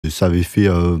ça avait fait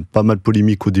pas mal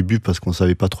polémique au début parce qu'on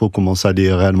savait pas trop comment ça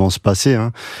allait réellement se passer.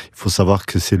 Hein. Il faut savoir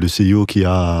que c'est le CIO qui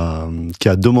a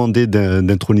demandé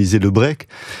d'introniser le break.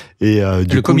 Et,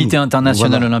 le comité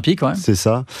international olympique, ouais. C'est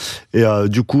ça. Et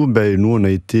du coup, nous, on a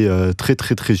été très,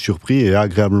 très, très surpris et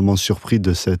agréablement surpris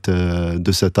de cette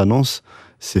annonce.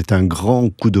 C'est un grand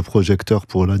coup de projecteur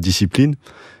pour la discipline.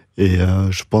 Et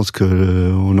je pense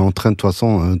qu'on est en train, de toute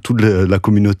façon, toute la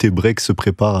communauté break se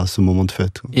prépare à ce moment de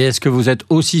fête. Et est-ce que vous êtes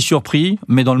aussi surpris,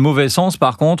 mais dans le mauvais sens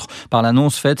par contre, par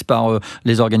l'annonce faite par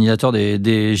les organisateurs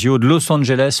des JO de Los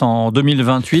Angeles en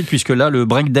 2028, puisque là, le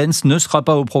breakdance ne sera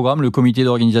pas au programme. Le comité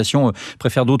d'organisation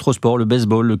préfère d'autres sports, le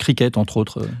baseball, le cricket, entre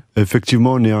autres.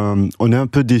 Effectivement, on est un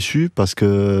peu déçus parce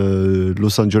que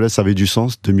Los Angeles avait du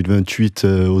sens. 2028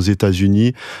 aux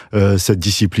États-Unis, cette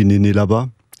discipline est née là-bas.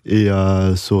 Et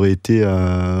ça aurait été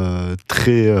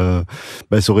ça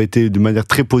aurait été de manière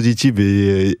très positive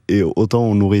et autant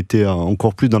on aurait été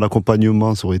encore plus dans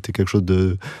l'accompagnement, ça aurait été quelque chose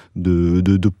de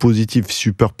positif,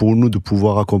 super pour nous de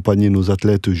pouvoir accompagner nos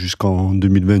athlètes jusqu'en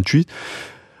 2028.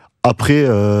 Après,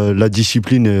 la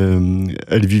discipline,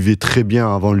 elle vivait très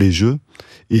bien avant les Jeux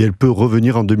et elle peut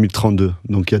revenir en 2032.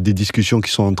 Donc il y a des discussions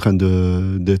qui sont en train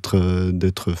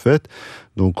d'être faites.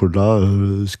 Donc là,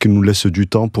 ce qui nous laisse du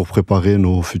temps pour préparer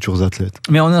nos futurs athlètes.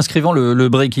 Mais en inscrivant le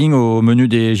breaking au menu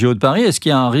des JO de Paris, est-ce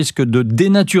qu'il y a un risque de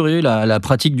dénaturer la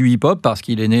pratique du hip-hop parce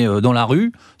qu'il est né dans la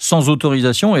rue, sans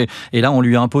autorisation, et là on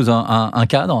lui impose un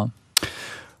cadre ?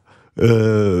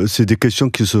 C'est des questions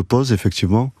qui se posent,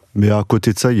 effectivement. Mais à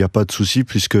côté de ça, il n'y a pas de souci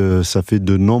puisque ça fait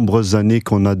de nombreuses années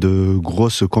qu'on a de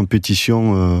grosses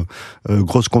compétitions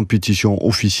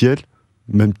officielles,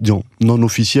 même non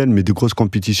officielles, mais de grosses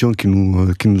compétitions qui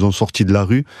nous ont sortis de la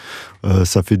rue.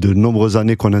 Ça fait de nombreuses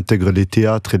années qu'on intègre les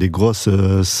théâtres et les grosses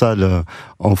salles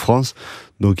en France,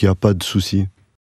 donc il n'y a pas de souci.